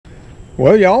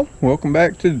Well, y'all, welcome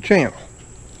back to the channel.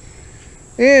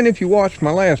 And if you watched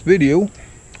my last video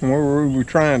where we were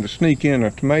trying to sneak in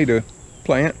a tomato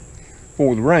plant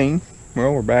for the rain,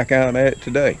 well, we're back out at it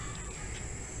today.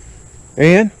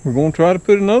 And we're going to try to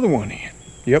put another one in.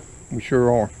 Yep, we sure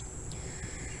are.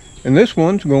 And this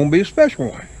one's going to be a special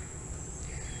one.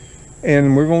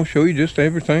 And we're going to show you just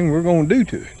everything we're going to do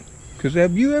to it. Because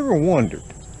have you ever wondered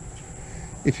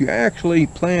if you actually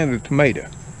planted a tomato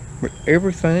with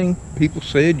everything people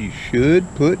said you should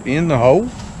put in the hole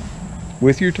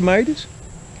with your tomatoes?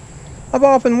 I've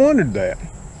often wondered that.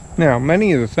 Now,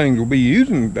 many of the things we'll be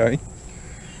using today,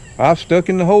 I've stuck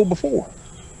in the hole before.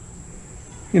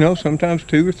 You know, sometimes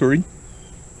 2 or 3,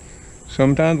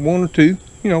 sometimes 1 or 2,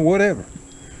 you know, whatever.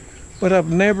 But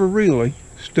I've never really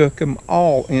stuck them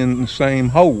all in the same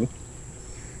hole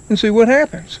and see what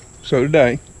happens. So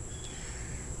today,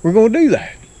 we're going to do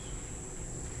that.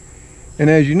 And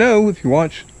as you know, if you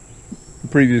watch the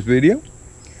previous video,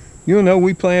 you'll know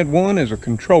we planned one as a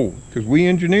control, because we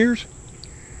engineers,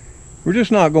 we're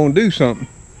just not going to do something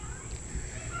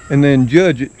and then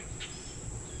judge it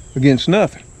against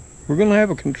nothing. We're going to have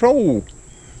a control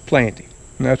planting,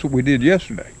 and that's what we did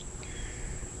yesterday.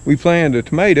 We planned a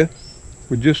tomato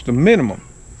with just the minimum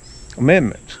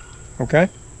amendments, okay?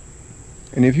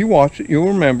 And if you watch it, you'll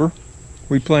remember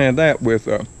we planned that with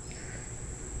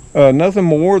nothing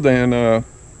more than a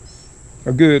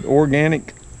good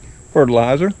organic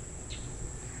fertilizer.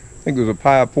 I think it was a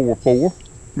Pi 44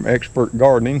 from Expert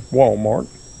Gardening, Walmart,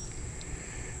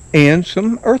 and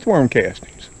some earthworm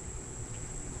castings,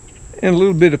 and a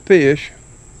little bit of fish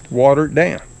to water it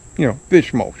down, you know,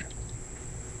 fish emulsion.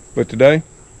 But today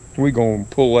we're going to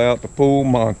pull out the full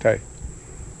Monte,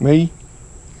 me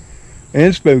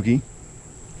and Spooky,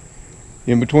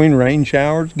 in between rain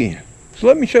showers again. So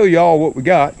let me show you all what we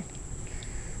got,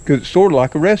 because it's sort of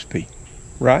like a recipe,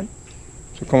 right?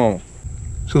 So come on.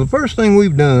 So the first thing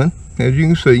we've done, as you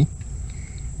can see,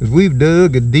 is we've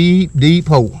dug a deep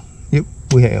hole. Yep,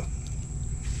 we have.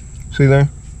 See there?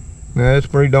 Now that's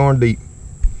pretty darn deep.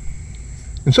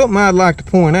 And something I'd like to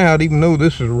point out, even though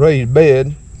this is a raised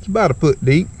bed, it's about 1 foot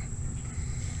deep.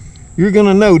 You're going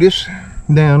to notice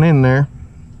down in there,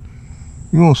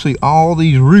 you're going to see all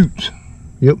these roots.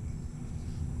 Yep.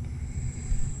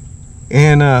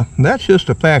 And that's just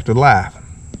a fact of life.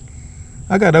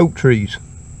 I got oak trees.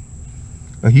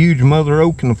 A huge mother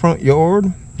oak in the front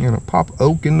yard and a pop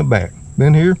oak in the back.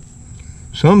 Been here,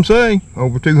 some say,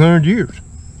 over 200 years.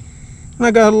 And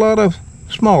I got a lot of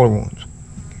smaller ones.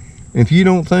 If you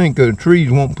don't think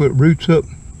trees won't put roots up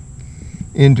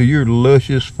into your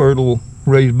luscious, fertile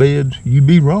raised beds, you'd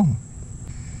be wrong.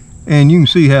 And you can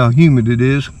see how humid it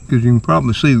is, because you can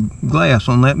probably see the glass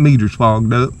on that meter's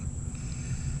fogged up.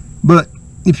 But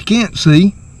if you can't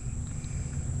see,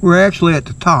 we're actually at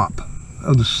the top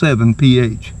of the 7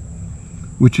 pH,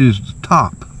 which is the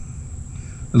top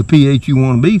of the pH you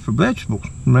want to be for vegetables,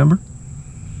 remember?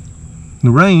 The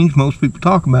range most people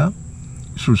talk about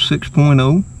is from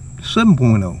 6.0 to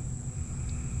 7.0.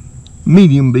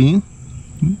 Medium being,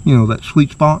 you know, that sweet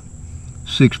spot,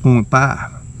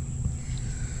 6.5.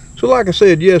 So like I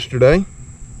said yesterday,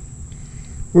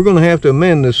 we're going to have to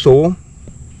amend this soil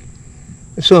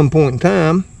at some point in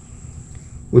time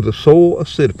with a soil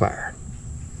acidifier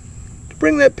to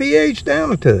bring that pH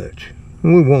down a touch.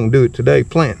 And we won't do it today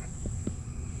planting,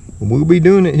 but we'll be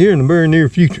doing it here in the very near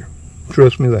future.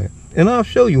 Trust me that. And I'll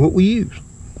show you what we use.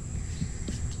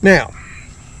 Now,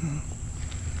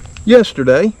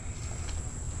 yesterday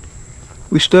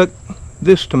we stuck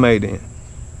this tomato in.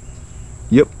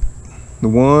 Yep, the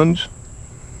ones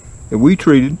that we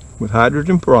treated with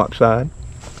hydrogen peroxide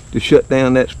to shut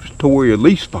down that Spatoria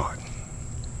leaf spot.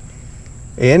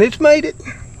 And it's made it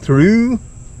through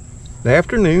the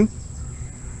afternoon,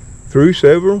 through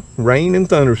several rain and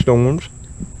thunderstorms,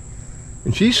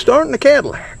 and she's starting to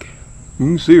Cadillac. You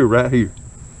can see her right here.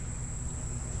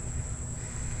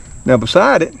 Now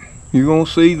beside it, you're going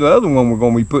to see the other one we're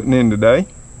going to be putting in today.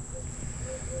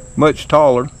 Much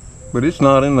taller, but it's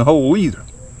not in the hole either.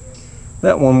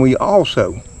 That one we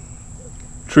also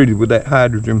treated with that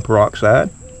hydrogen peroxide,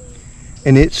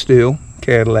 and it's still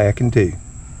Cadillacing too.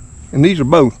 And these are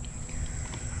both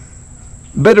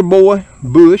Better Boy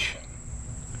Bush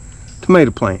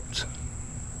tomato plants.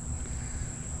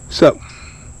 So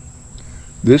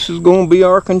this is going to be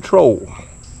our control.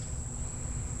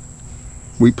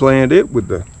 We planted it with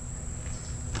the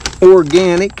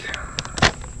organic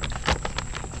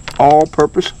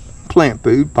all-purpose plant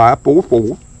food Pi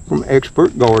 44 from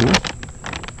Expert Gardening.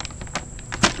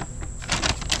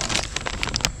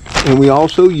 And we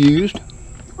also used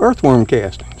earthworm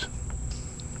castings.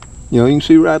 You know, you can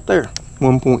see right there.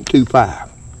 1.25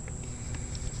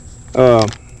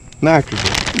 nitrogen.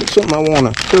 It's something I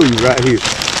want to show you right here.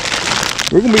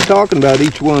 We're going to be talking about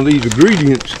each one of these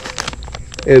ingredients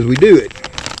as we do it.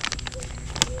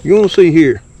 You're going to see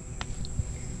here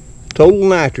total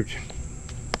nitrogen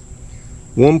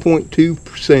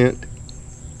 1.2%,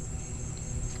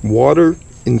 water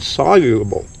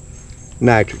insoluble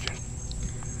nitrogen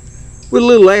with a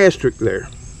little asterisk there,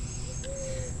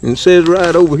 and it says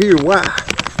right over here why.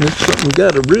 That's something you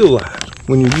got to realize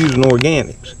when you're using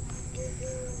organics.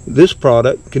 This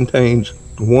product contains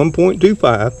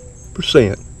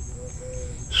 1.25%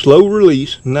 slow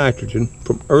release nitrogen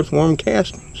from earthworm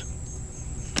castings.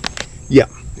 Yeah,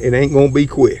 it ain't gonna be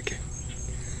quick.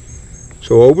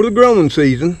 So over the growing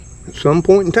season, at some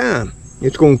point in time,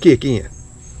 it's gonna kick in.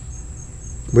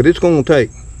 But it's gonna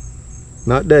take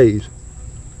not days,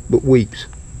 but weeks.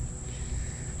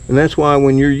 And that's why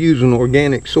when you're using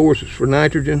organic sources for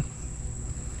nitrogen,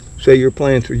 say your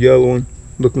plants are yellowing,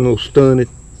 looking a little stunted,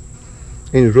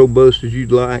 ain't as robust as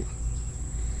you'd like,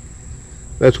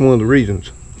 that's one of the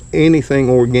reasons. Anything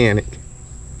organic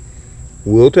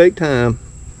will take time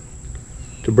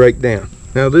to break down.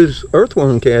 Now these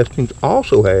earthworm castings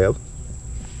also have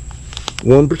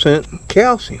 1%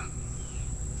 calcium.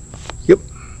 Yep.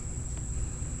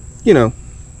 You know,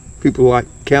 people like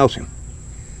calcium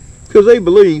because they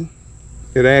believe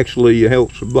it actually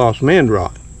helps with blossom end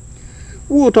rot.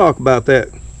 We'll talk about that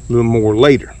a little more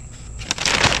later.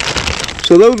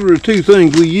 So those are the two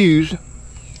things we use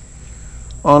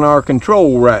on our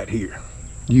control right here,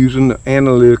 using the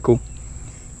analytical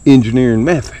engineering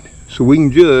method. So we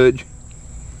can judge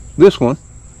this one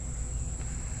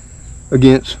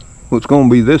against what's going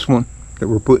to be this one that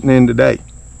we're putting in today.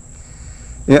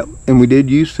 Yep, and we did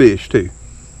use fish too.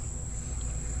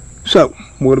 So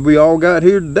what have we all got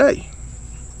here today?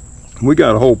 We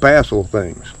got a whole passel of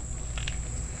things.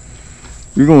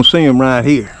 You're going to see them right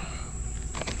here.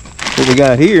 What we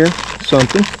got here,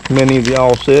 something many of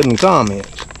y'all said in the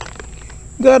comments.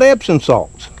 We got Epsom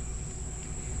salts,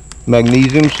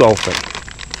 magnesium sulfate.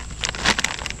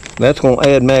 That's going to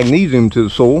add magnesium to the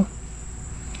soil.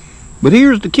 But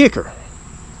here's the kicker.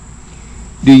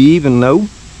 Do you even know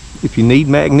if you need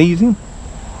magnesium?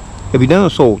 Have you done a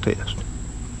soil test?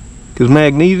 Because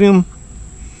magnesium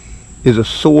is a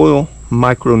soil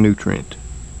micronutrient.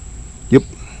 Yep.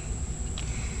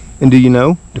 And do you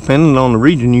know, depending on the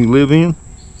region you live in,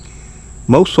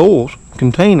 most soils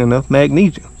contain enough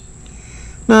magnesium.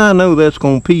 Now I know that's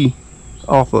going to pee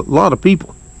off a lot of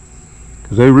people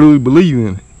because they really believe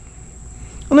in it.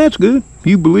 And that's good. If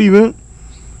you believe in it,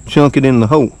 chunk it in the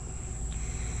hole.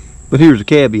 But here's a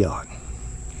caveat.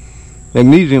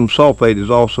 Magnesium sulfate is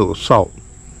also a salt.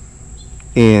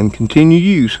 And continued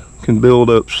use can build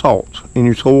up salts in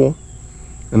your soil.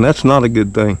 And that's not a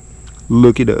good thing.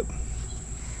 Look it up.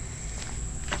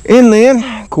 And then,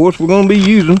 of course, we're going to be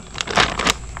using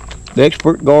the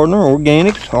Expert Gardener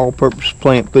Organics All-Purpose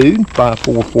Plant Food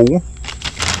 544.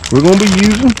 We're going to be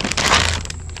using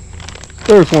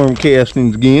earthworm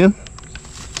castings again.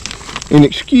 And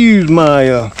excuse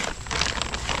my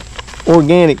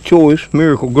organic choice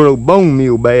Miracle Grow bone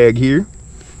meal bag here.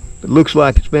 It looks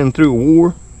like it's been through a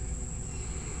war.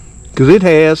 Because it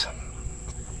has.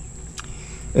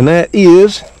 And that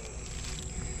is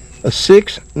a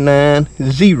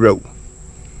 690.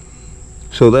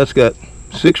 So that's got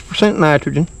 6%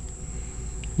 nitrogen,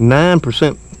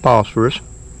 9% phosphorus,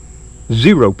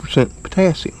 0%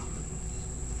 potassium.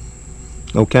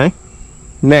 Okay?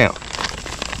 Now,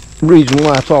 the reason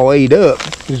why it's all ate up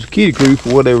is the kitty crew,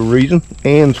 for whatever reason,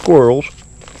 and squirrels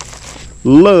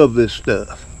love this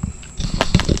stuff.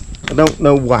 I don't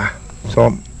know why. So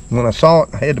when I saw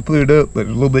it, I had to put it up, but it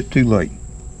was a little bit too late.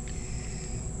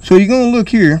 So you're going to look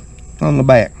here on the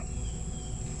back,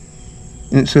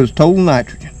 and it says total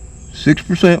nitrogen,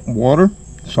 6% water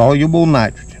soluble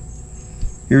nitrogen.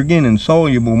 Here again,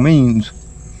 insoluble means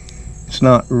it's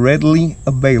not readily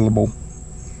available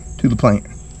to the plant.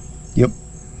 Yep,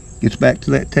 gets back to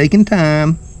that taking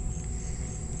time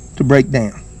to break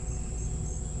down.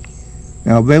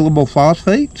 Now available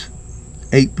phosphates,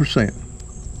 8%,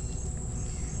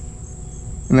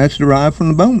 and that's derived from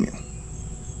the bone meal.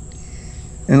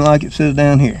 And like it says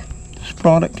down here, this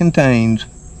product contains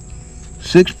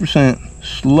 6%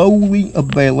 slowly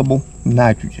available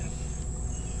nitrogen.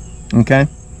 Okay?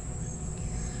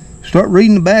 Start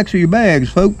reading the backs of your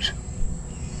bags, folks,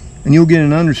 and you'll get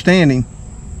an understanding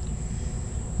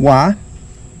why.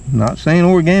 I'm not saying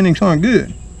organics aren't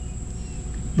good,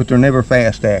 but they're never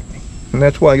fast acting. And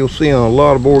that's why you'll see on a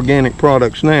lot of organic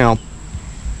products now,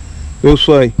 they'll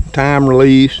say time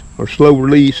release or slow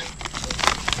release.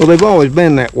 Well, they've always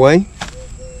been that way,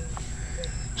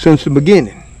 since the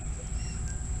beginning.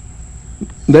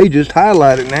 They just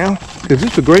highlight it now because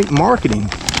it's a great marketing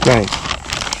thing.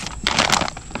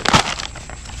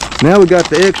 Now we got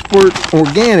the Expert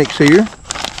Organics here.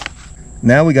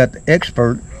 Now we got the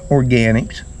Expert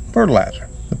Organics fertilizer,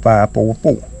 the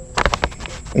 544.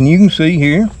 And you can see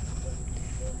here,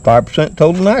 5%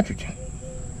 total nitrogen.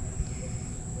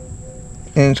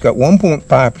 And it's got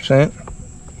 1.5%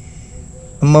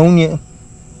 ammonia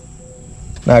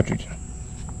nitrogen.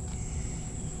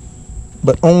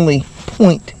 But only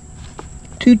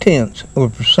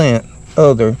 0.2%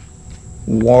 other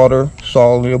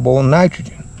water-soluble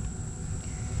nitrogen.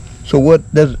 So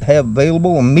what does it have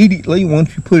available immediately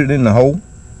once you put it in the hole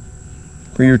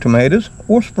for your tomatoes,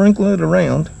 or sprinkle it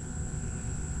around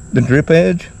the drip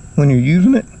edge when you're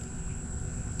using it?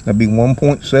 That'd be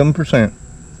 1.7%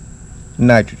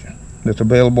 nitrogen that's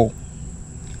available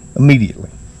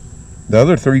immediately. The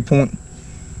other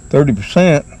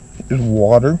 3.30% is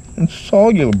water and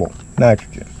soluble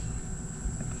nitrogen.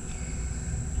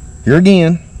 Here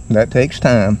again, that takes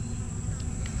time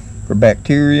for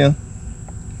bacteria,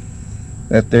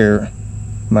 that their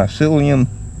mycelium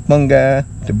fungi,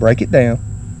 to break it down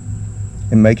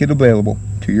and make it available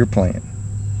to your plant.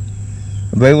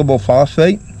 Available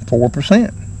phosphate,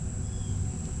 4%.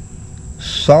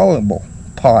 Soluble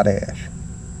potash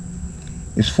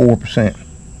is 4%.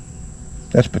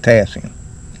 That's potassium.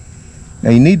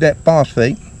 Now you need that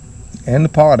phosphate and the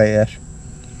potash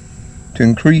to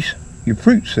increase your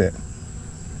fruit set.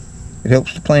 It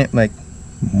helps the plant make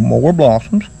more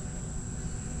blossoms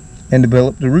and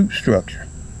develop the root structure.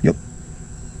 Yep,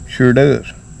 sure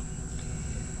does.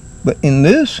 But in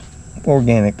this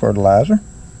organic fertilizer,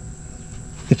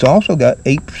 it's also got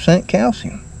 8%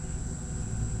 calcium.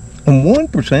 And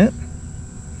 1%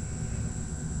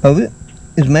 of it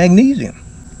is magnesium.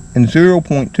 And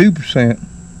 0.2%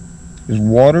 is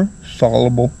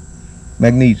water-soluble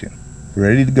magnesium.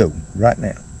 Ready to go right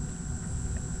now.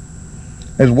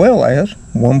 As well as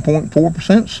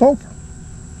 1.4% sulfur,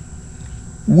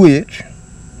 which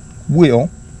will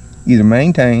either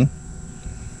maintain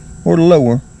or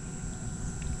lower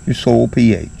your soil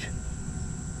pH.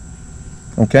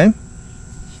 Okay?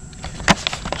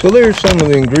 So there's some of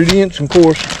the ingredients. Of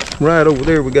course, right over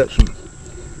there we got some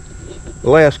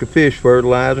Alaska fish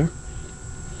fertilizer.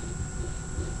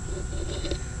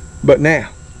 But now,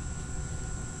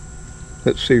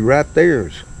 let's see, right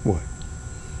there's what?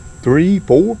 3,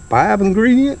 4, 5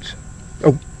 ingredients?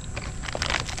 Oh,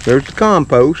 there's the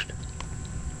compost.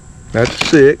 That's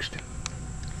the 6th.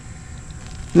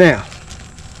 Now,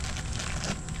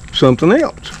 something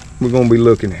else we're going to be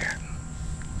looking at.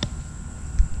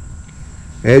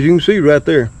 As you can see right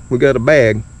there, we got a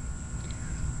bag,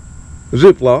 a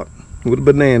Ziploc with a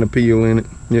banana peel in it.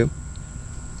 Yep.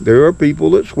 There are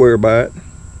people that swear by it,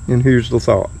 and here's the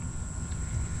thought.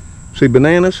 See,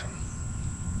 bananas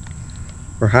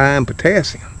are high in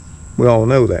potassium. We all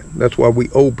know that. That's why we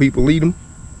old people eat them.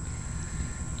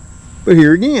 But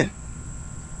here again,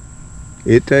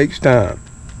 it takes time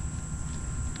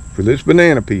for this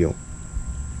banana peel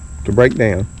to break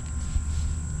down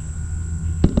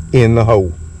in the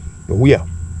hole. Oh yeah.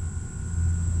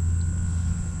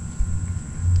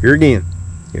 Here again,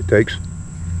 it takes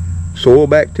soil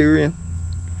bacteria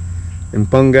and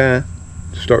fungi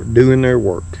to start doing their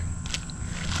work.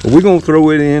 But we're going to throw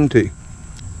it in too.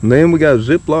 And then we got a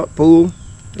Ziploc full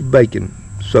of baking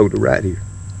soda right here.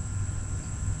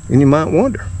 And you might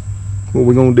wonder, what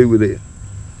we're going to do with it?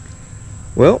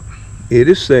 Well, it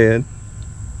is said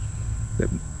that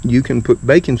you can put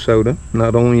baking soda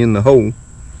not only in the hole,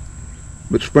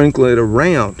 but sprinkle it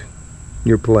around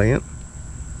your plant,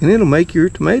 and it'll make your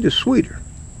tomatoes sweeter.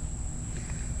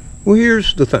 Well,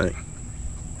 here's the thing.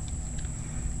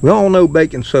 We all know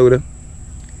baking soda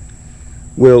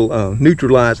will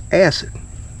neutralize acid.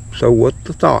 So what's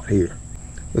the thought here?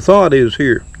 The thought is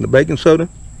here, the baking soda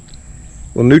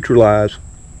will neutralize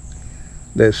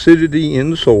the acidity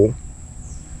in the soil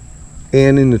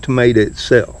and in the tomato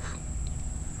itself.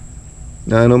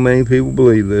 Now, I know many people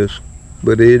believe this,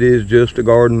 but it is just a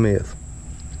garden myth.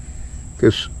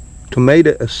 Because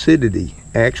tomato acidity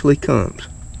actually comes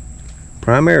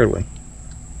primarily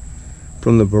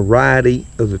from the variety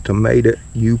of the tomato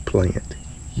you plant.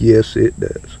 Yes, it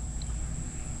does.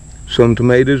 Some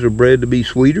tomatoes are bred to be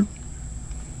sweeter,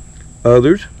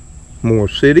 others more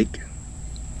acidic,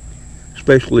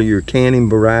 especially your canning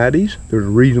varieties. There's a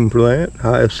reason for that.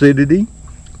 High acidity,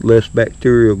 less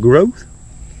bacterial growth.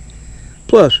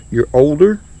 Plus your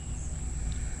older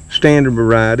standard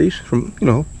varieties from,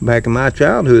 back in my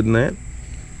childhood and that,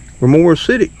 were more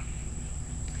acidic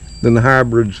than the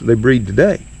hybrids they breed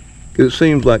today. Because it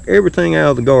seems like everything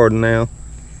out of the garden now,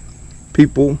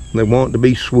 people, they want it to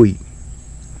be sweet.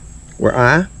 Where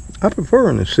I prefer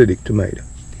an acidic tomato.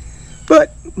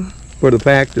 But for the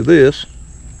fact of this,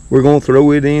 we're going to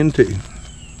throw it in too.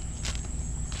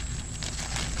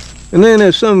 And then,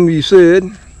 as some of you said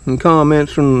in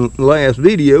comments from the last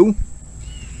video,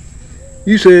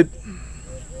 you said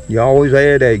you always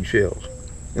add eggshells.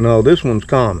 And this one's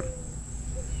common.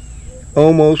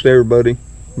 Almost everybody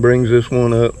brings this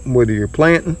one up, whether you're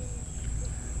planting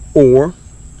or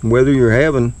whether you're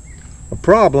having a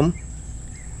problem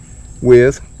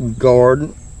with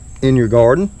in your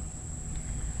garden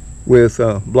with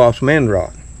blossom end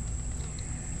rot.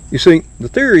 You see, the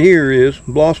theory here is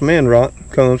blossom end rot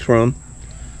comes from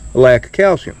a lack of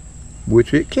calcium,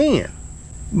 which it can.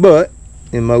 But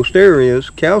in most areas,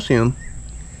 calcium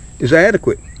is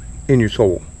adequate in your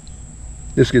soil.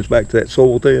 This gets back to that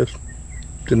soil test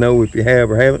to know if you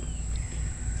have or haven't.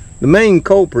 The main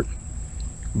culprit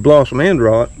of blossom end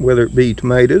rot, whether it be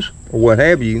tomatoes or what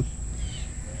have you,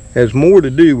 has more to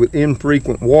do with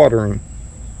infrequent watering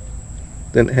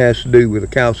than it has to do with a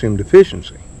calcium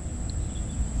deficiency.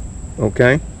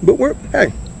 Okay, but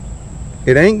hey,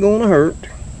 it ain't gonna hurt,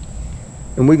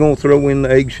 and we're gonna throw in the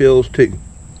eggshells too.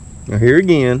 Now here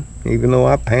again, even though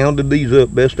I pounded these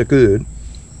up best I could,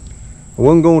 I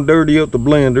wasn't gonna dirty up the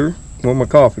blender or my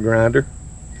coffee grinder.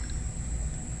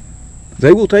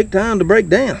 They will take time to break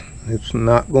down. It's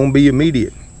not gonna be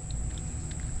immediate.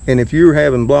 And if you're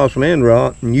having blossom end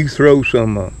rot and you throw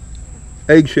some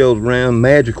eggshells around,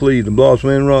 magically the blossom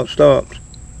end rot stops.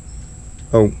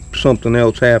 Oh, something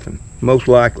else happened. Most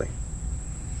likely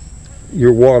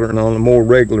you're watering on a more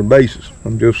regular basis.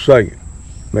 I'm just saying.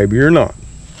 Maybe you're not.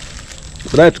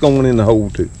 But that's going in the hole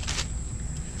too.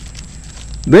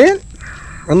 Then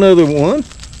another one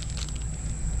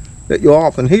that you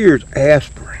often hear is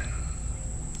aspirin.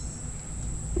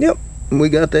 Yep, we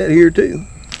got that here too.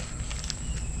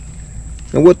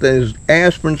 Now what is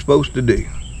aspirin supposed to do?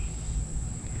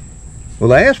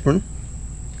 Well, aspirin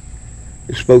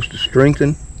is supposed to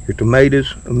strengthen your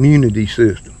tomato's immunity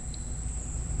system.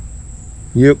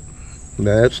 Yep,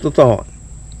 that's the thought.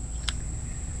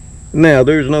 Now,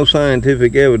 there's no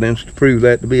scientific evidence to prove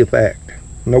that to be a fact.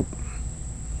 Nope.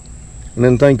 And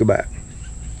then think about it.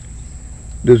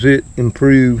 Does it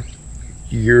improve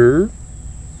your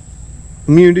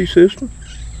immunity system?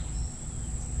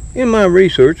 In my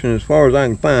research, and as far as I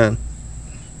can find,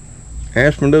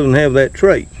 aspirin doesn't have that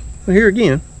trait. But here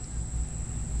again,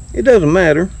 it doesn't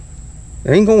matter.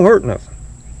 It ain't gonna hurt nothing.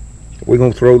 We're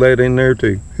gonna throw that in there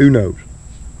too. Who knows?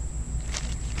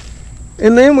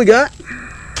 And then we got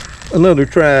another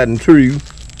tried and true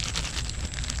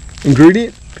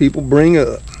ingredient people bring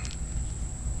up,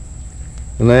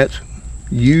 and that's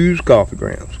used coffee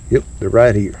grounds. Yep, they're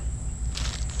right here.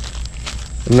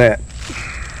 And that.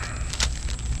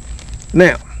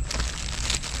 Now,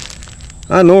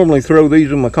 I normally throw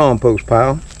these in my compost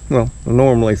pile. Well, I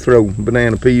normally throw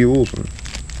banana peels and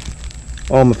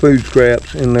all my food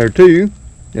scraps in there too,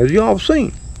 as y'all have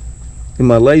seen in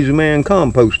my Lazy Man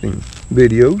composting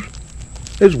videos,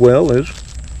 as well as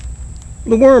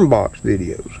the worm box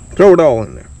videos. Throw it all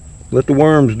in there. Let the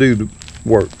worms do the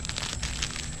work.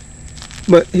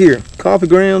 But here, coffee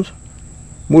grounds,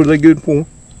 what are they good for?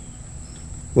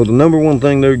 Well, the number one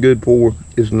thing they're good for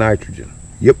is nitrogen.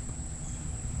 Yep.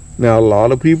 Now, a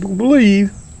lot of people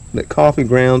believe that coffee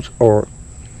grounds are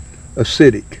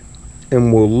acidic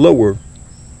and will lower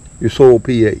your soil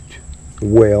pH.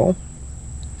 Well,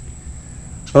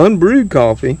 unbrewed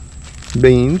coffee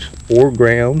beans or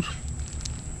grounds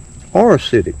are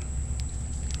acidic,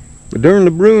 but during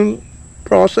the brewing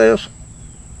process,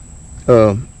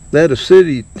 that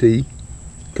acidity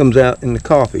comes out in the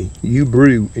coffee you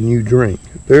brew and you drink.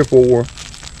 Therefore,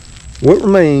 what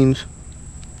remains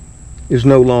is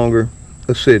no longer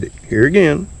acidic. Here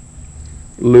again,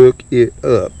 look it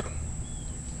up.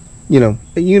 You know,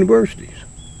 at universities.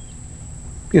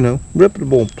 You know,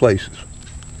 reputable places.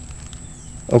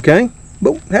 Okay?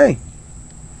 But hey,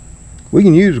 we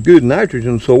can use a good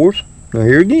nitrogen source. Now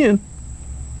here again,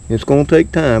 it's going to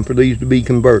take time for these to be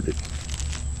converted.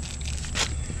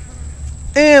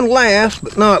 And last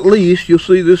but not least, you'll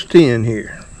see this tin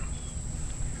here.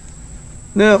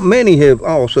 Now, many have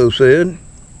also said,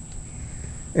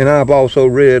 and I've also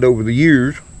read over the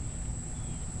years,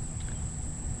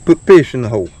 put fish in the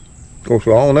hole. Of course,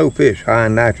 we all know fish high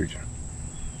in nitrogen,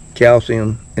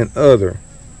 calcium, and other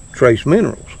trace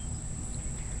minerals.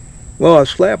 Well, I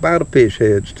slap out of fish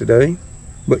heads today,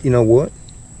 but you know what?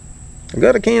 I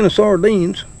got a can of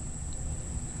sardines,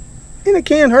 and it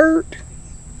can't hurt.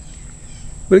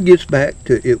 But it gets back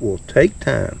to, it will take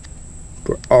time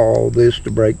for all this to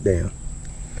break down.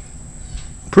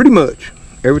 Pretty much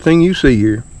everything you see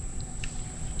here,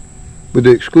 with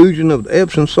the exclusion of the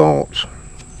Epsom salts,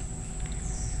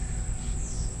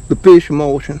 the fish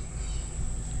emulsion,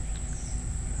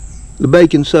 the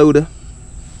baking soda,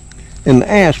 and the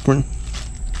aspirin,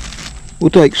 will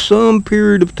take some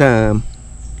period of time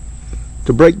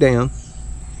to break down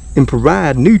and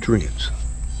provide nutrients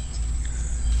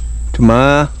to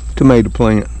my tomato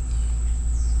plant.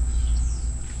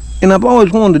 And I've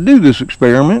always wanted to do this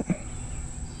experiment,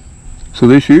 so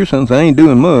this year, since I ain't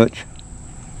doing much,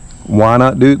 why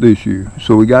not do it this year?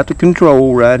 So we got the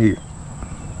control right here,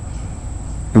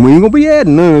 and we ain't gonna be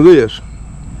adding none of this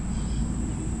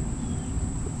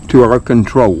to our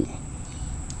control.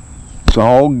 It's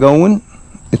all going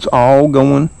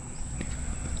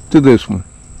to this one.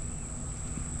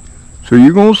 So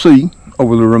you're gonna see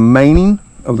over the remaining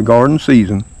of the garden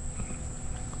season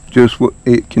just what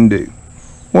it can do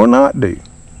or not do.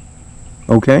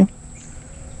 Okay,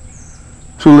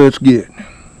 so let's get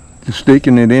to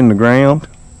sticking it in the ground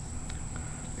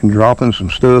and dropping some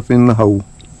stuff in the hole.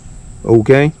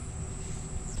 Okay,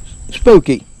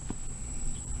 Spooky,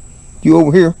 you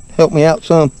over here help me out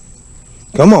some?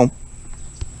 Come on.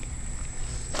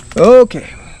 Okay,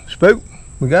 Spook,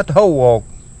 we got the hole walk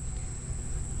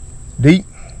deep.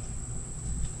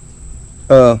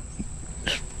 Oh,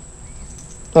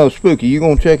 Spooky, you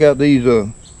gonna check out these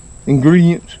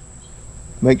ingredients?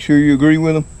 Make sure you agree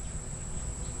with them.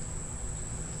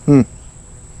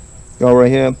 You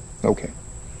already have? Okay.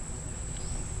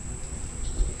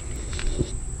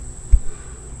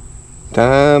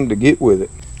 Time to get with it.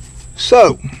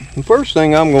 So, the first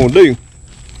thing I'm gonna do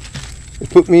is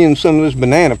put me in some of this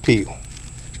banana peel.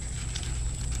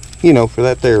 You know, for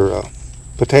that there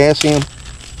potassium.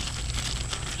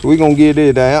 So we're gonna get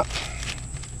it out.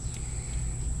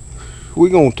 We're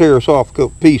gonna tear us off a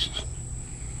couple pieces.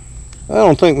 I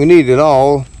don't think we need it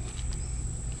all,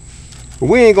 but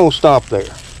we ain't gonna stop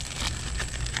there.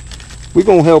 We're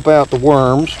gonna help out the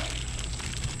worms.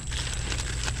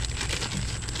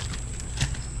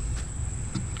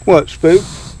 What, Spook?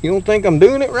 You don't think I'm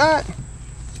doing it right?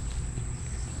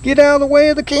 Get out of the way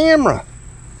of the camera.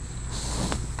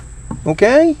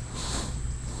 Okay?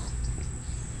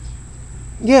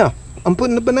 Yeah, I'm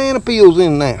putting the banana peels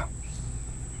in now.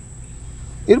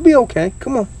 It'll be okay.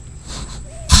 Come on.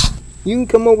 You can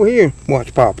come over here and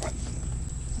watch Papa.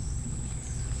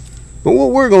 But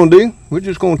what we're going to do, we're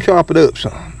just going to chop it up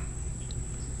some.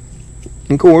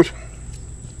 And of course,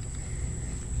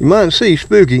 you might see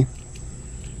Spooky.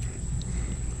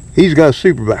 He's got to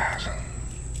supervise.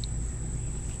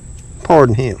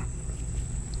 Pardon him.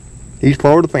 He's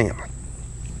part of the family.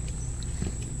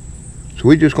 So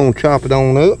we're just going to chop it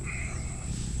on up.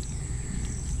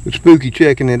 With Spooky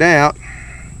checking it out.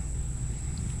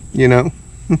 You know,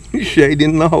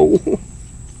 shading the hole.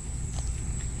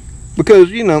 Because,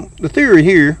 you know, the theory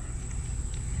here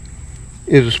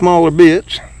is the smaller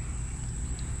bits.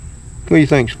 What do you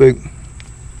think, Spook?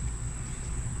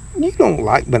 You don't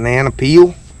like banana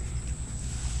peel?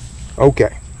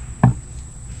 Okay.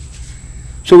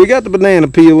 So we got the banana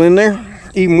peel in there,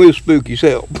 even with Spooky's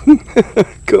help.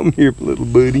 Come here, little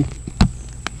buddy.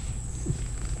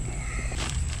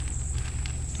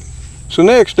 So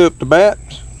next up the bat,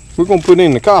 we're going to put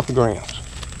in the coffee grounds.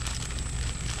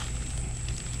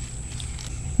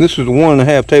 This is a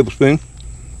 1.5 tablespoons.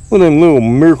 One of them little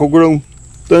Miracle Grow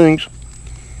things.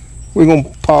 We're going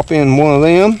to pop in one of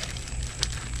them.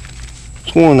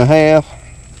 It's 1.5.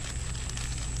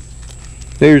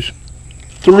 There's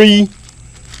 3.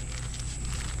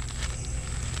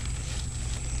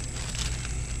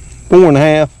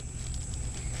 4.5.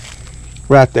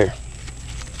 Right there.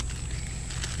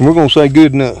 And we're going to say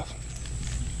good enough.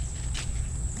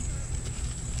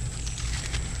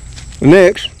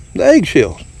 Next, the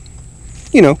eggshells.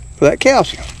 You know, for that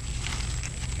calcium.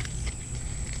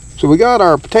 So we got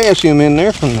our potassium in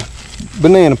there from the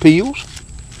banana peels.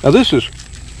 Now this is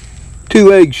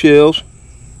 2 eggshells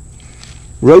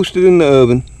roasted in the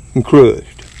oven and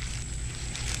crushed.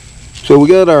 So we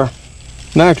got our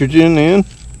nitrogen in,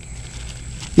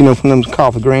 you know, from those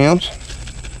coffee grounds.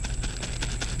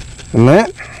 And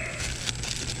that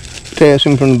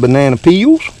potassium from the banana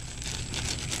peels.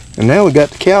 And now we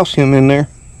got the calcium in there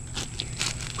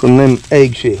from them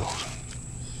eggshells.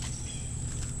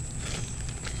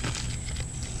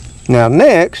 Now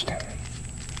next,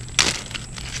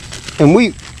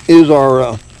 and is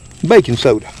our baking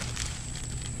soda.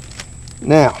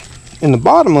 Now, in the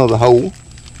bottom of the hole,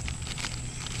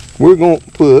 we're going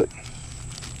to put,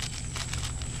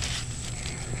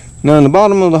 we're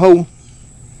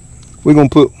going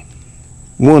to put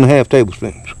 1.5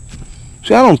 tablespoons.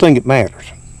 See, I don't think it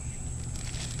matters.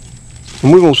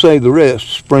 And we're going to save the rest,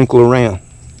 sprinkle around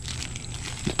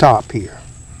the top here.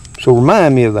 So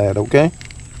remind me of that, okay?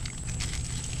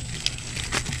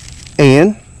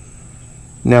 And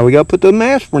now we got to put the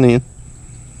aspirin in,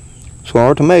 so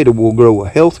our tomato will grow a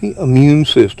healthy immune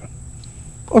system.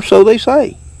 Or so they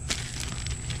say.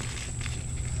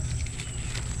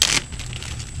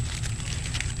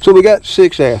 So we got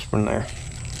 6 aspirin there.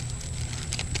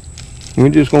 And we're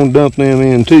just going to dump them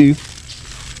in too.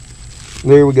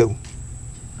 There we go.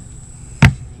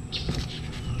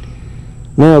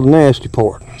 Now the nasty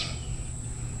part.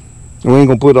 We ain't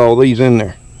going to put all these in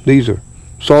there. These are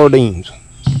sardines.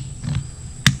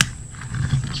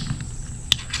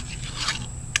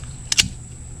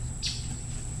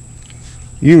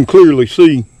 You can clearly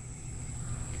see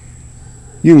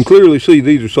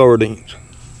these are sardines.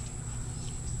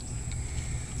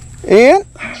 And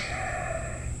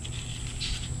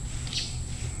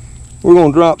we're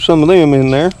going to drop some of them in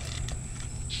there.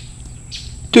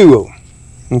 2 of them.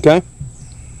 Okay?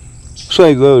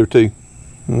 Save the other 2.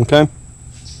 Okay?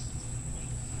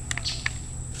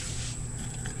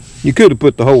 You could have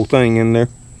put the whole thing in there.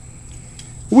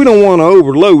 We don't want to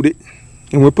overload it,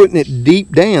 and we're putting it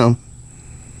deep down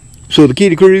so the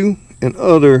kitty crew and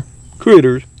other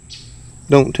critters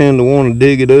don't tend to want to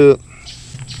dig it up.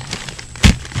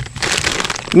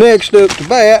 Next up to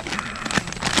bat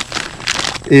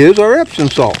is our Epsom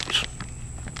salts,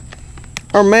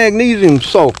 our magnesium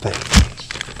sulfate.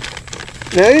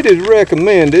 Now it is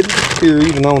recommended, here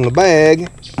even on the bag,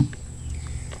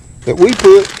 that we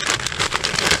put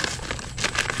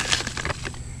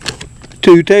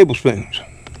 2 tablespoons.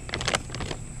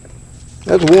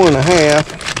 That's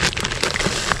 1.5.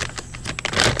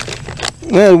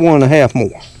 That's 1.5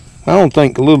 more. I don't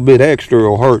think a little bit extra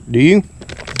will hurt, do you?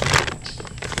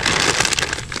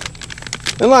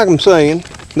 And like I'm saying,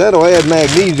 that'll add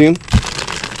magnesium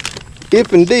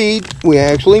if indeed we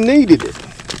actually needed it.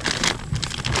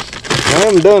 I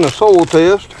haven't done a soil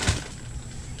test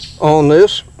on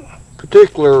this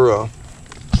particular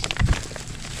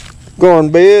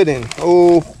garden bed in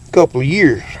a couple of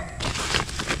years.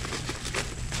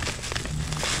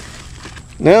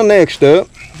 Now next up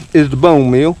is the bone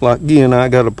meal. Like again, I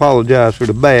got to apologize for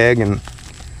the bag, and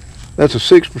that's a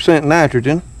 6%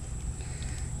 nitrogen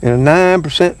and a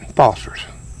 9% phosphorus.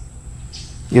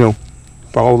 You know,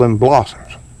 for all them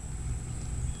blossoms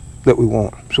that we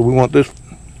want. So we want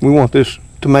this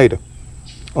tomato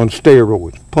on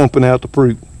steroids, pumping out the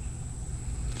fruit.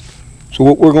 So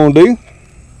what we're going to do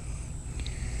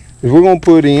is we're going to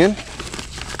put in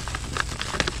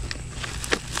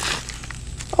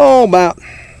about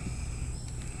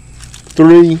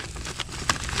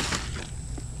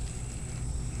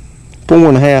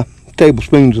 4.5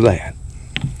 tablespoons of that.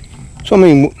 So I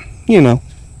mean, you know,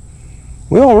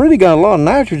 we already got a lot of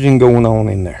nitrogen going on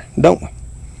in there, don't we?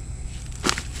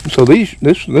 So this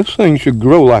thing should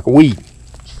grow like a weed.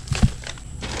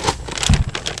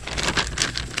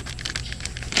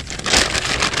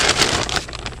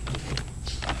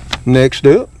 Next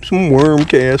up, some worm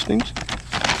castings.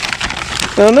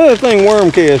 Now another thing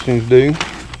worm castings do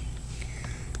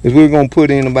is we're going to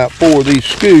put in about 4 of these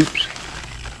scoops.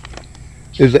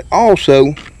 Is they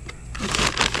also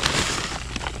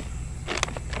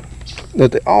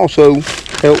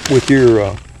help with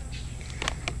your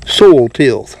soil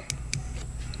tilth.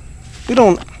 We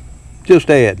don't just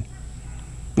add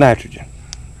nitrogen.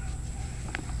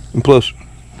 And plus,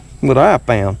 what I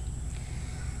found,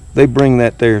 they bring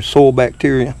that there soil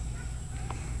bacteria,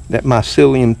 that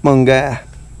mycelium fungi,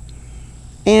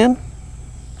 and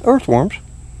earthworms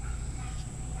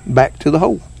back to the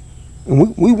hole.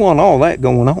 And we want all that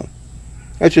going on.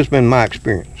 That's just been my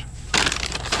experience.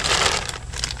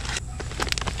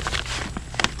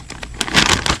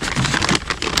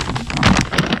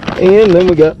 And then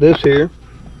we got this here,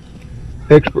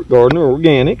 Expert Gardener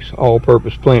Organics,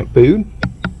 all-purpose plant food,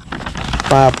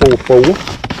 544.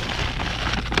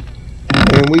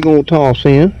 And we're going to toss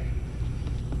in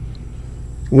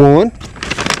 1,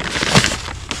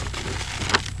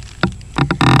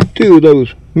 2 of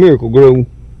those Miracle Grow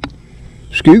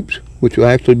scoops, which will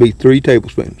actually be 3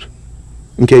 tablespoons,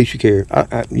 in case you care.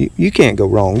 You can't go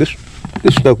wrong. This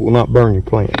stuff will not burn your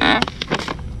plant.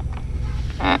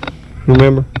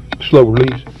 Remember, slow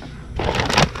release.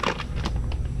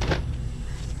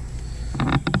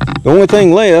 The only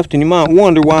thing left, and you might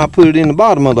wonder why I put it in the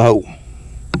bottom of the hole,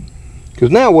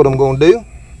 because now what I'm going to do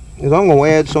is I'm going to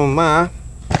add some of my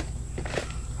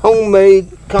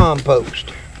homemade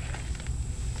compost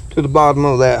to the bottom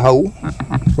of that hole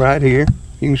right here.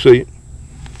 You can see it.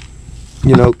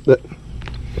 You know, that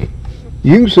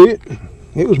You can see it.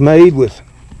 It was made with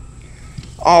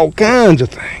all kinds of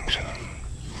things.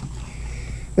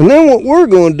 And then what we're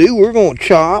going to do, we're going to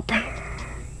chop,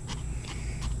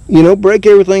 you know, break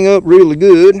everything up really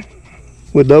good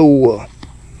with the old,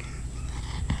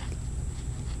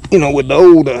 you know, with the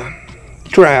old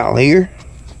trowel here.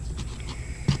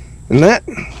 And that,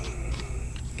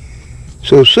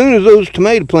 so as soon as those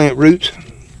tomato plant roots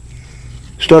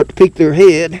start to peek their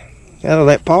head out of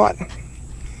that pot,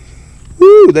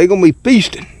 woo, they're going to be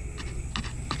feasting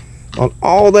on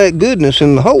all that goodness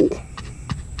in the hole.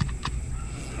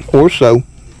 Or so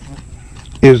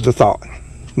is the thought.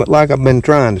 But like I've been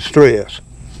trying to stress,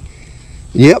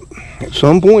 yep, at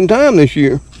some point in time this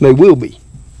year, they will be.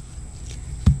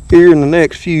 Here in the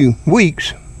next few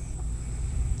weeks,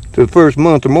 to the first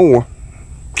month or more,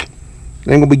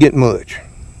 they ain't gonna be getting much.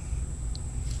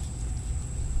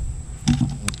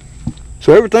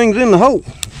 So everything's in the hole.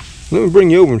 Let me bring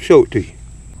you over and show it to you.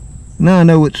 Now I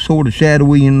know it's sort of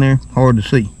shadowy in there, hard to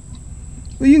see.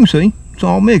 But you can see, it's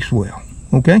all mixed well,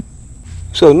 okay?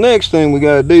 So the next thing we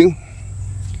gotta do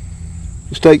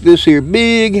is take this here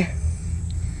big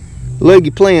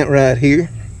leggy plant right here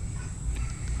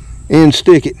and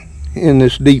stick it in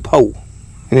this deep hole.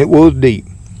 And it was deep,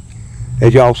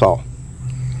 as y'all saw.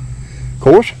 Of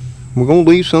course, we're gonna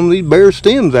leave some of these bare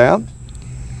stems out,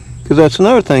 because that's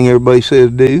another thing everybody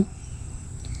says do.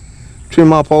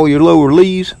 Trim off all your lower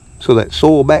leaves so that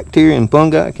soil bacteria and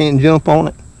fungi can't jump on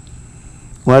it.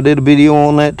 Well, I did a video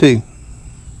on that too.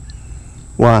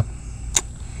 Why,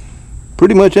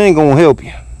 pretty much ain't gonna help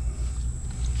you,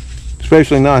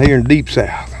 especially not here in deep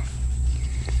south.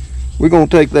 We're gonna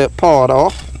take that pot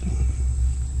off,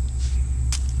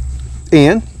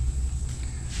 and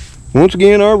once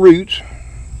again our roots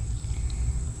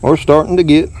are starting to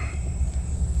get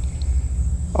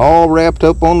all wrapped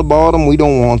up on the bottom. We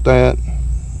don't want that.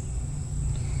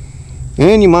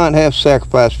 And you might have to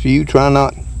sacrifice a few. Try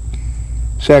not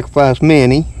to sacrifice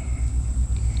many.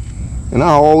 And I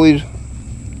always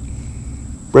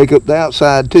break up the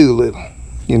outside too a little,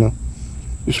 you know,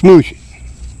 to smoosh it.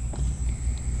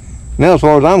 Now as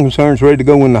far as I'm concerned, it's ready to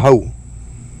go in the hole.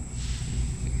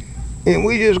 And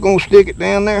we just gonna stick it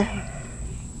down there,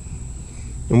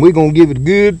 and we're gonna give it a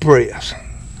good press.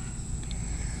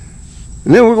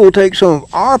 And then we're gonna take some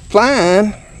of our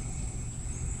fine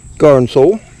garden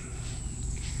soil.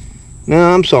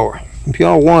 Now I'm sorry, if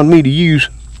y'all wanted me to use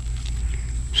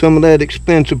some of that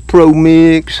expensive Pro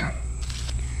Mix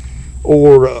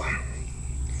or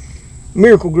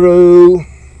Miracle Grow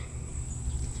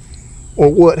or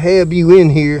what have you in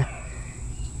here,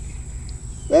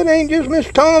 that ain't just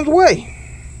Mr. Tom's way.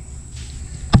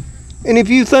 And if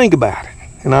you think about it,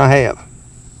 and I have,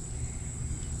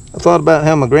 I thought about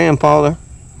how my grandfather,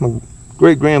 my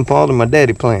great-grandfather, and my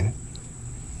daddy planted.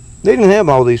 They didn't have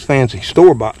all these fancy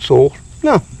store-bought soils.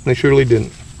 No, they surely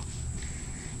didn't.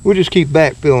 We'll just keep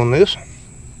backfilling this.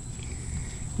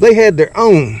 They had their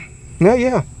own. Now,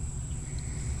 yeah,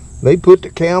 they put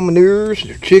their cow manures,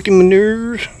 their chicken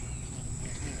manures,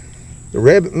 the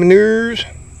rabbit manures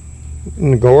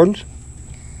in the gardens.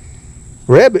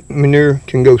 Rabbit manure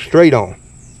can go straight on.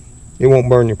 It won't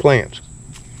burn your plants.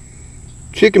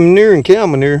 Chicken manure and cow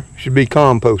manure should be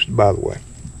composted, by the way.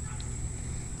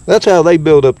 That's how they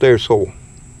build up their soil.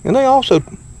 And they also,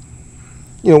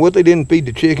 you know, what they didn't feed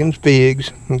the chickens,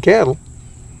 pigs, and cattle,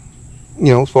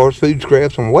 you know, as far as food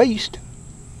scraps and waste,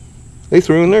 they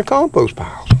threw in their compost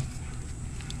piles.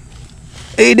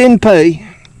 They didn't pay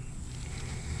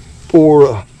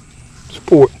for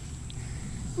support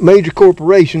major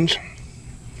corporations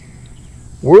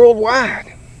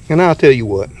worldwide. And I'll tell you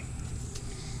what,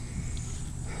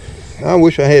 I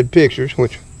wish I had pictures,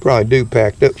 which I probably do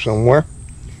packed up somewhere,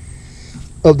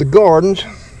 of the gardens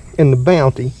and the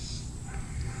bounty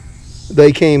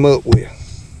they came up with.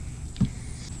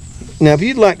 Now if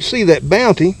you'd like to see that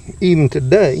bounty even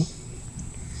today,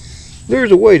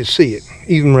 there's a way to see it,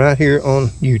 even right here on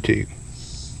YouTube.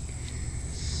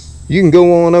 You can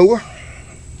go on over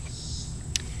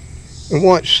and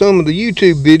watch some of the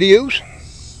YouTube videos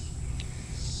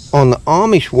on the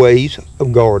Amish ways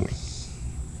of gardening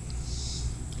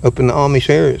up in the Amish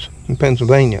areas in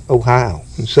Pennsylvania, Ohio,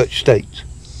 and such states.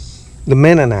 The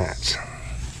Mennonites.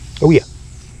 Oh yeah,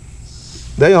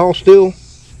 they all still,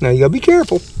 now you gotta be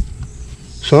careful,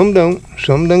 some don't,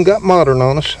 some done got modern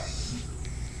on us,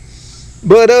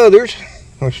 but others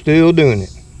are still doing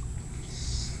it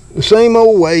the same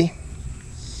old way.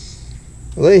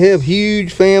 They have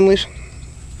huge families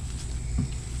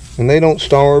and they don't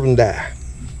starve and die.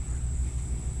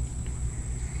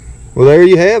 Well, there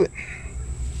you have it.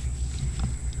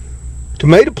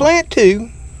 Tomato plant 2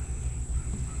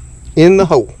 in the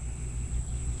hole.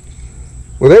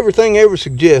 With everything ever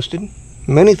suggested,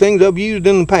 many things I've used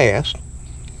in the past,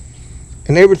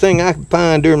 and everything I could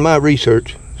find during my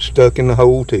research stuck in the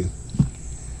hole too.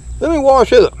 Let me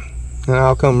wash up, and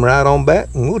I'll come right on back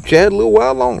and we'll chat a little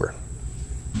while longer.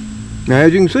 Now,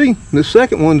 as you can see, the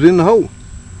second one's in the hole.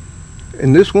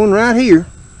 And this one right here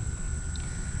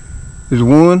is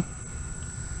one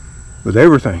with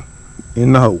everything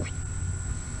in the hole.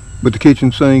 But the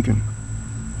kitchen sink, and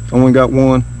only got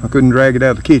one. I couldn't drag it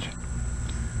out of the kitchen.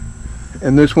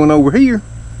 And this one over here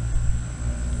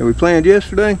that we planned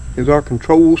yesterday is our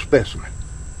control specimen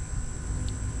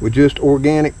with just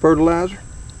organic fertilizer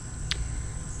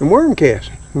and worm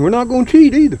casting. And we're not going to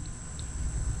cheat either.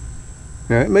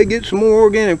 Now, it may get some more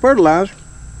organic fertilizer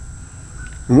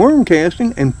and worm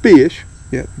casting and fish.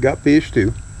 Yeah, got fish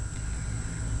too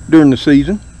during the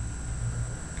season,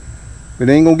 but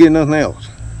it ain't gonna get nothing else.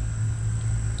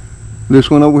 This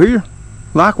one over here,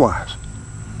 likewise,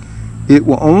 it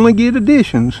will only get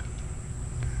additions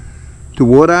to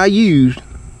what I used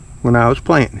when I was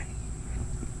planting it.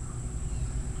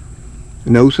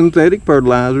 No synthetic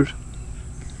fertilizers,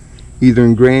 either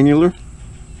in granular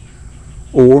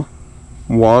or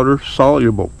water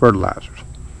soluble fertilizers.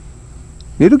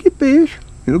 It'll get fish,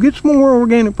 it'll get some more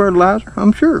organic fertilizer,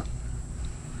 I'm sure.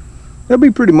 That'll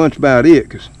be pretty much about it,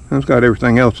 because that's got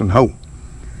everything else in the hole.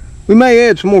 We may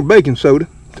add some more baking soda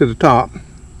to the top,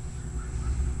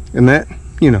 and that,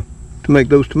 you know, to make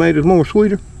those tomatoes more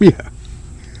sweeter. Yeah.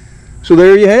 So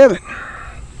there you have it.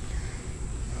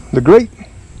 The great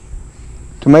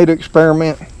tomato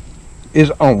experiment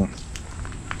is on.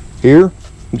 Here,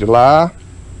 July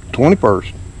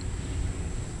 21st,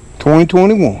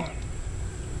 2021.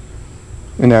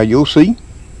 And now you'll see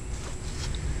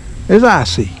as I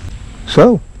see.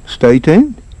 So, stay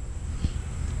tuned.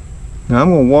 Now I'm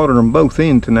going to water them both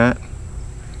in tonight,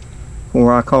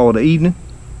 or I call it evening,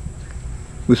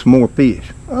 with some more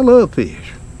fish. I love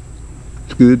fish.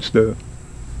 It's good stuff.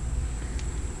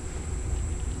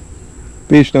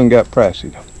 Fish done got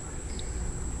pricey though.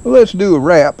 Well, let's do a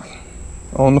wrap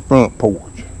on the front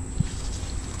porch.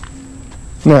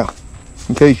 Now,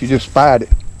 in case you just spied it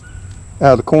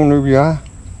out of the corner of your eye,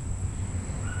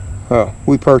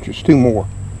 we purchased 2 more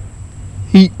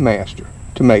Heat Master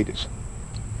tomatoes.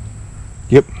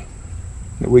 Yep,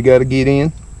 that we got to get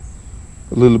in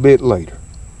a little bit later.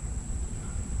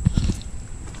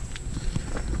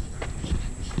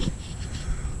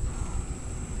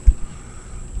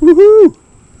 Woohoo!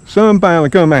 Sun finally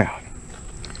come out.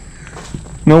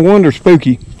 No wonder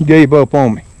Spooky gave up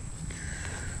on me.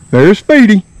 There's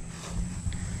Speedy.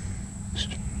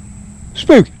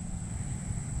 Spooky,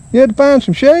 you had to find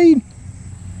some shade?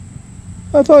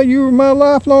 I thought you were my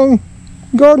lifelong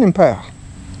gardening pal.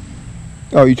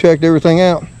 Oh, you checked everything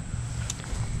out?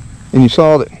 And you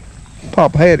saw that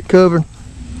Papa had it covered?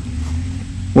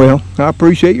 Well, I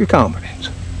appreciate your confidence.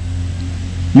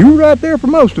 You were right there for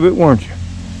most of it, weren't you?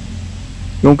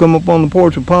 You gonna come up on the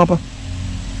porch with Papa?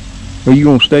 Or you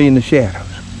gonna stay in the shadows?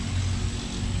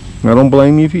 I don't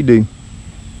blame you if you do.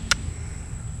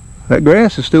 That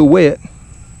grass is still wet,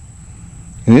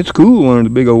 and it's cool under the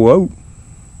big old oak.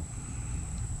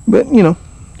 But, you know,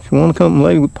 if you want to come and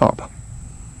lay with Papa,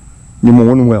 you're more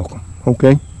than welcome,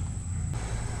 okay?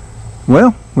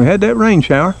 Well, we had that rain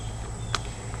shower.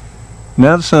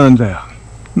 Now the sun's out.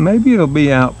 Maybe it'll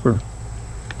be out for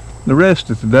the rest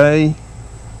of today,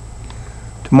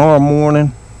 tomorrow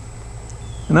morning,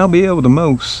 and I'll be able to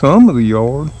mow some of the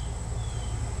yard,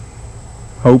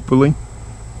 hopefully,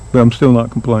 but I'm still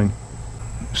not complaining.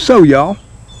 So y'all,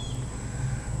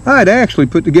 I had actually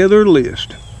put together a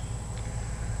list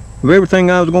of everything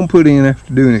I was going to put in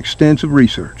after doing extensive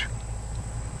research.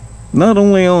 Not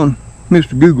only on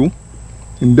Mr. Google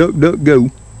and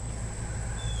DuckDuckGo,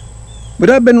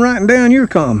 but I've been writing down your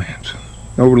comments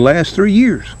over the last 3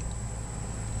 years,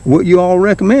 what you all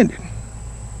recommended.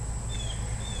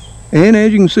 And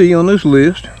as you can see on this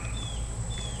list,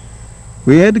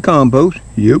 we had the compost,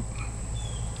 yep.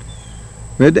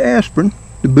 We had the aspirin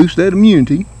to boost that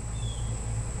immunity,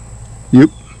 yep.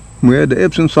 We had the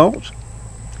Epsom salts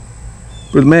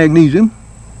for the magnesium,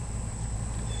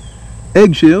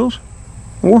 eggshells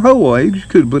or whole eggs, you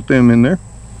could have put them in there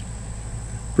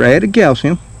for added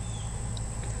calcium.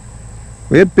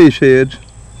 We had fish heads,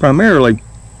 primarily,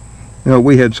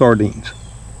 we had sardines,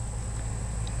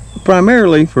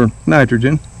 primarily for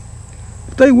nitrogen,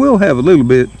 but they will have a little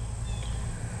bit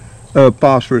of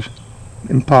phosphorus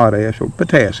and potash, or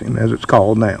potassium as it's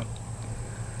called now.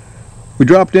 We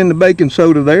dropped in the baking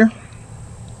soda there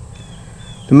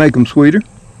to make them sweeter.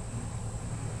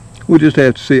 We just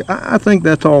have to see. I think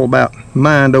that's all about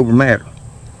mind over matter.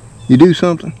 You do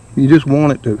something, you just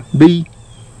want it to be.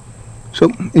 So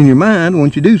in your mind,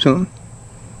 once you do something,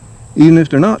 even if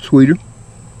they're not sweeter,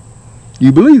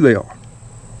 you believe they are.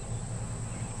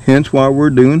 Hence why we're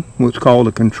doing what's called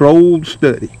a controlled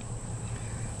study.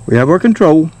 We have our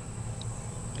control,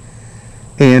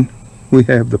 and we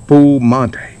have the full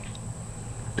Monte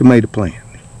tomato plant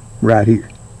right here.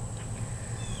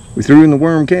 We threw in the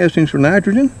worm castings for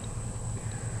nitrogen,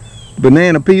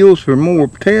 banana peels for more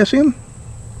potassium,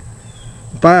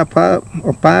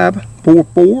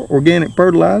 5,4,4 organic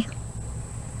fertilizer.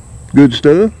 Good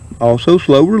stuff. Also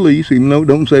slow release, even though it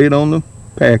don't say it on the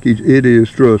package. It is,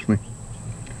 trust me.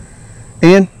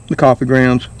 And the coffee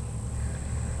grounds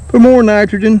for more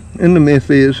nitrogen. And the myth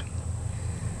is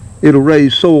it'll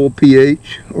raise soil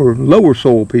pH, or lower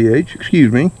soil pH,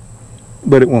 excuse me,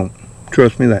 but it won't.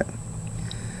 Trust me that.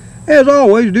 As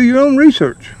always, do your own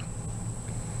research.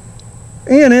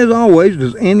 And as always,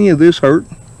 does any of this hurt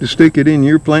to stick it in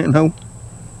your planting hole?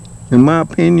 In my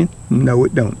opinion, no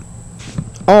it don't.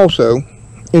 Also,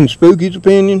 in Spooky's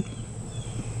opinion,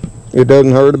 it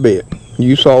doesn't hurt a bit.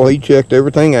 You saw he checked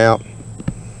everything out.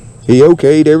 He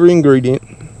okayed every ingredient.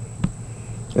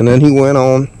 And then he went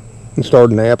on and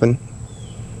started napping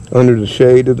under the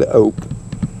shade of the oak.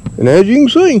 And as you can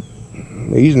see,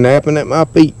 he's napping at my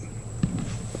feet.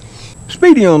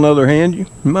 Speedy, on the other hand, you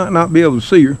might not be able to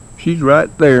see her. She's right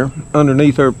there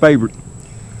underneath her favorite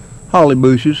holly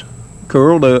bushes,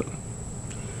 curled up,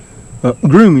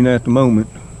 grooming at the moment.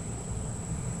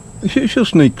 She'll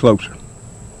sneak closer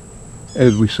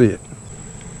as we see it.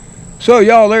 So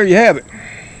y'all, there you have it.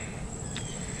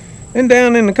 And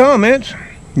down in the comments,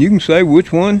 you can say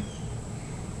which one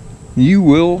you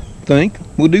will think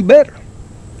will do better.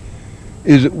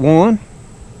 Is it one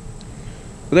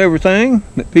with everything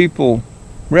that people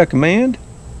recommend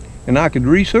and I could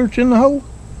research in the hole?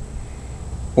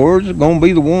 Or is it going to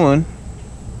be the one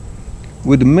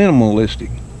with the minimalistic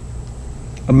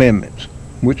amendments?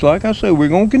 Which, like I said, we're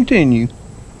going to continue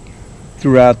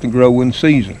throughout the growing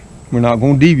season. We're not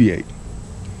going to deviate.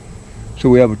 So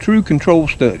we have a true control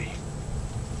study.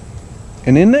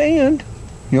 And in the end,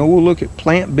 we'll look at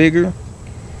plant vigor,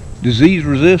 disease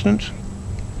resistance,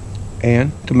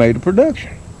 and tomato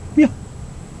production. Yeah,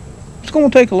 it's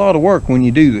going to take a lot of work when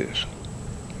you do this.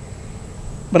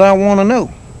 But I want to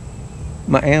know.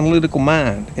 My analytical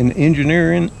mind and the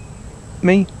engineer in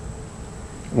me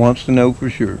wants to know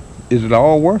for sure. Is it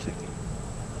all worth it?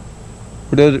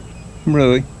 Or does it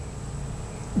really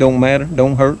don't matter,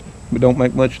 don't hurt, but don't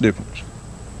make much difference?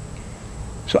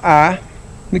 So I,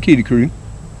 the Kitty Crew,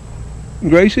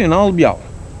 Gracie, and all of y'all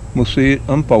will see it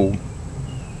unfold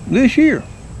this year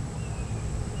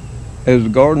as the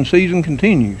garden season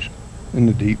continues in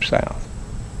the deep south.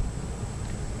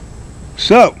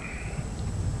 So,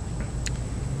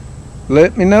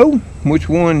 let me know which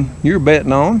one you're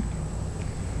betting on.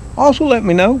 Also let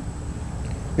me know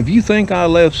if you think I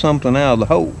left something out of the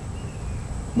hole.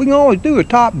 We can always do a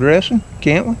top dressing,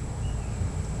 can't we?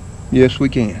 Yes, we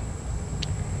can.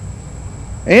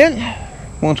 And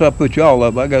once I put y'all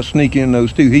up, I got to sneak in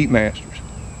those two heat masters.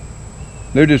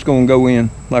 They're just going to go in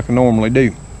like I normally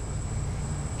do.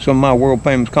 Some of my world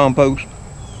famous compost,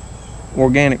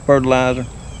 organic fertilizer,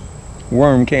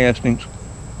 worm castings,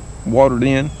 watered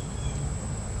in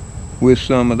with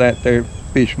some of that there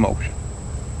fish motion.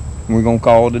 We're going to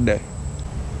call it a day.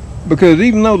 Because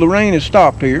even though the rain has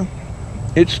stopped here,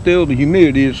 it's still, the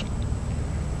humidity is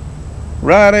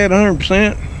right at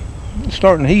 100%. It's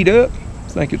starting to heat up. I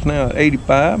think it's now at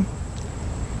 85.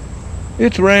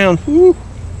 It's around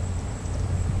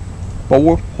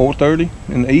 4:30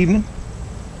 in the evening.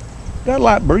 Got a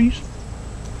light breeze.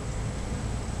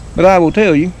 But I will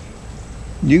tell you,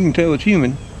 you can tell it's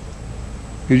humid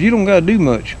because you don't got to do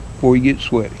much before you get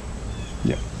sweaty.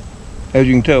 Yeah. As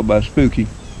you can tell by Spooky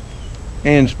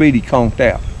and Speedy conked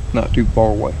out not too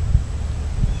far away.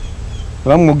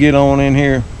 But I'm going to get on in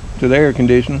here to the air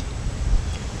conditioner,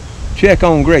 check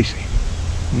on Gracie.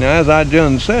 Now, as I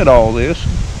done said all this,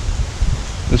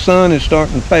 the sun is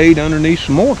starting to fade underneath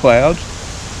some more clouds,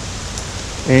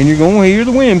 and you're going to hear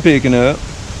the wind picking up.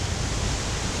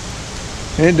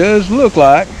 And it does look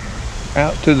like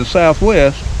out to the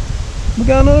southwest we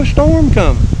got another storm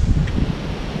coming.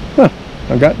 Huh,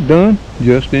 I got done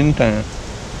just in time.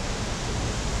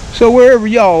 So wherever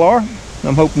y'all are,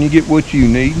 I'm hoping you get what you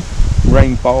need,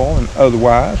 rainfall and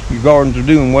otherwise. Your gardens are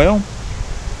doing well.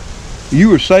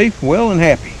 You are safe, well, and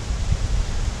happy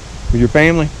with your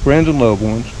family, friends, and loved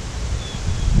ones.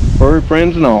 Furry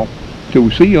friends and all. Till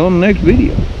we see you on the next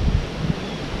video.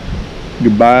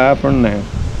 Goodbye for now.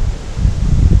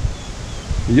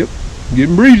 Yep,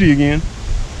 getting breezy again.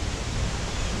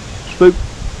 Spook.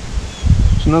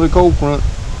 It's another cold front.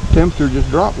 Temperature just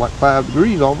dropped like 5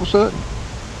 degrees all of a sudden.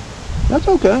 That's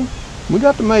okay. We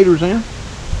got the maters in.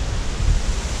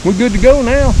 We're good to go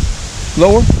now.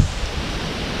 Lord,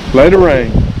 let it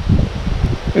rain.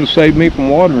 It'll save me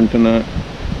from watering tonight.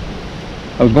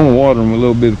 I was going to water them with a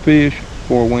little bit of fish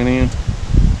before I went in,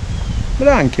 but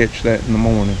I can catch that in the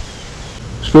morning.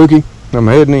 Spooky, I'm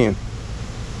heading in.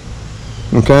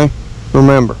 Okay?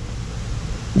 Remember,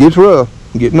 it gets rough,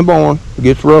 get in the barn, it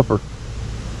gets rougher.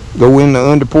 Go in the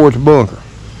under porch bunker.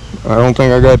 I don't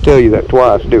think I got to tell you that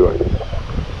twice, do I?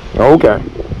 Okay.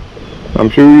 I'm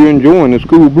sure you're enjoying this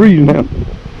cool breeze now.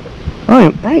 I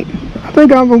am. Hey, I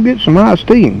think I'm going to get some iced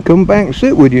tea and come back and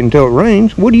sit with you until it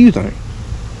rains. What do you think?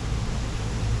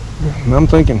 I'm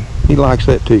thinking he likes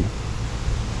that too.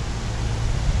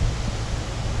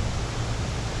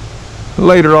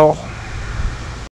 Later, all.